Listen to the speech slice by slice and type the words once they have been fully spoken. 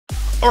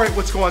All right,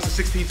 what's going on? It's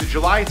the 16th of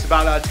July. It's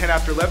about 10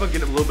 after 11.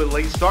 Getting a little bit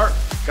late start.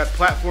 Got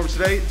platforms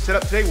today, set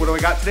up today. What do I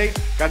got today?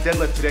 Got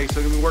deadlift today. So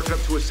I'm gonna be working up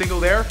to a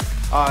single there.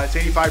 It's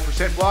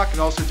 85% block,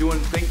 and also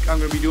think I'm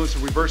gonna be doing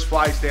some reverse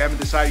flies today. I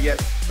haven't decided yet,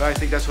 but I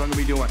think that's what I'm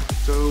gonna be doing.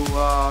 So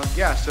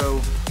yeah,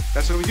 so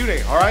that's what we do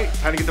today. All right,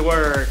 time to get to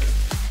work.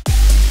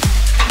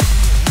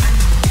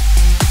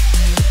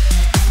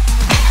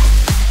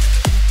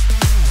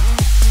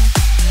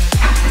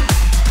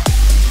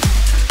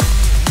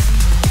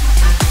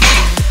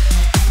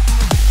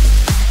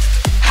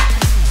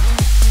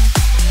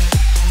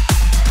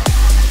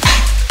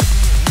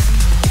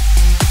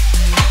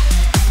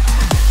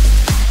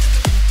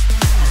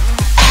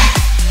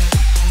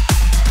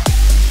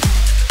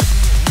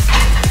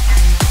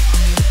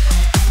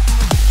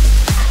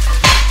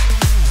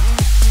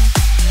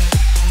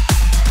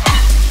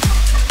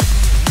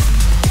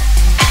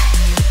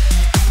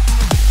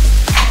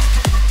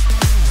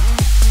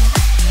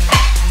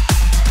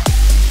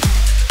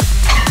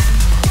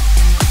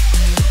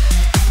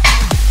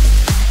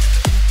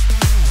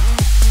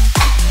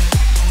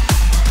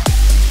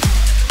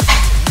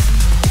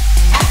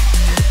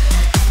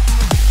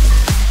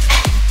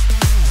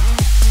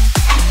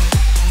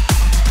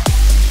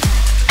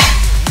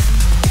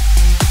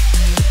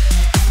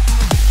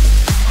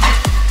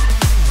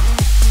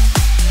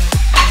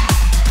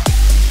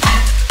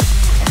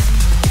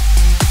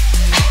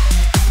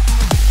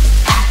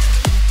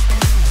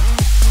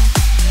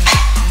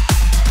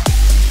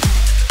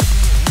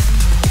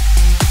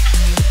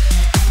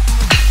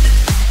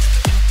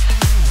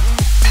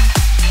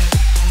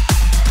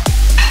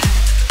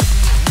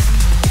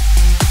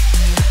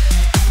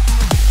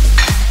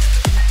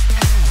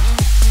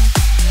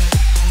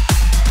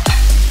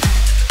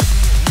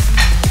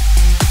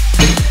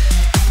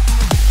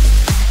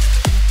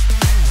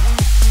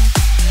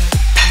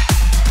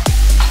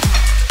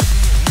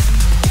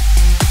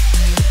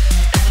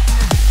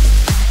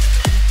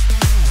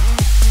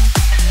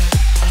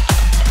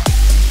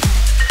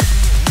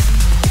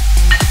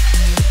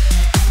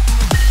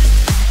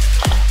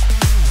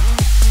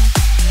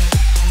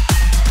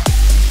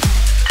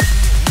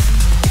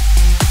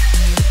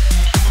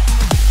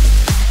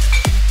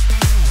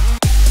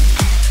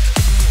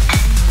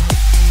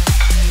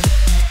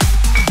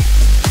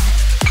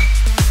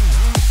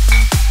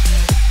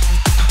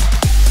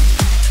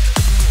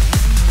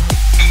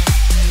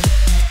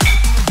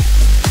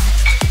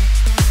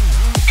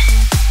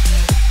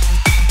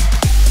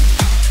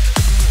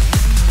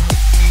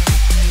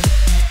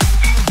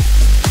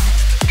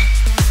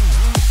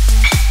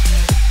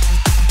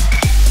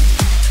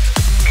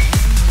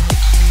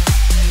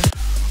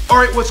 All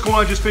right, what's going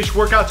on? Just finished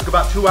workout. Took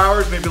about 2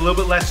 hours, maybe a little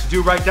bit less to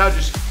do right now.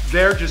 Just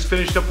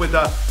finished up with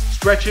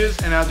stretches,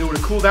 and now doing a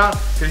cool down.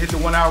 Gonna hit the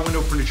 1 hour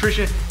window for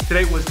nutrition.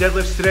 Today was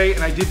deadlifts today,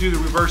 and I did do the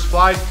reverse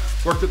flies.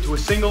 Worked up to a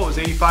single. It was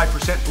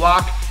 85%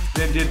 block.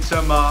 Then did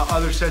some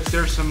other sets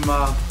there.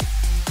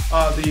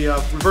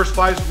 The reverse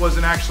flies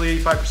wasn't actually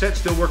 85%.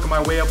 Still working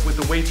my way up with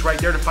the weights right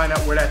there to find out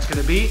where that's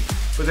gonna be.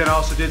 But then I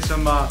also did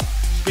some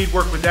speed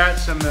work with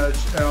that, and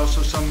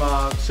also some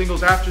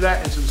singles after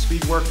that, and some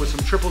speed work with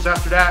some triples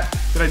after that.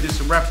 Then I did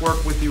some rep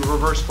work with the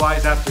reverse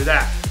flies after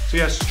that. So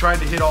yes, trying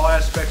to hit all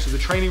aspects of the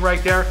training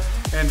right there.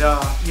 And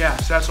yeah,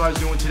 so that's what I was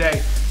doing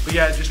today. But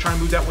yeah, just trying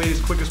to move that weight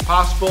as quick as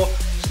possible.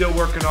 Still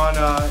working on,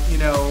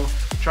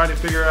 trying to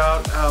figure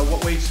out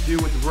what weights to do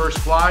with the reverse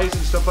flies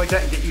and stuff like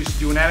that, and get used to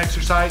doing that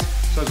exercise.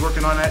 So I was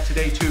working on that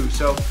today too.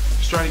 So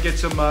just trying to get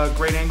some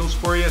great angles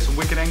for you, some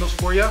wicked angles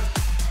for you.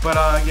 But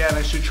yeah, and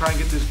I should try and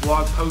get this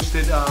vlog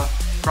posted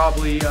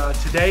probably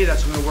today.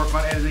 That's what I'm gonna work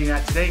on editing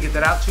that today, get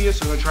that out to you.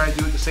 So I'm gonna try and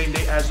do it the same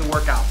day as the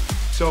workout.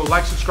 So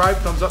like, subscribe,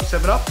 thumbs up,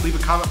 7 up, leave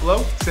a comment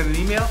below, send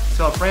an email,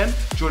 tell a friend,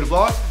 enjoy the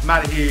vlog. I'm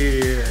out of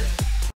here.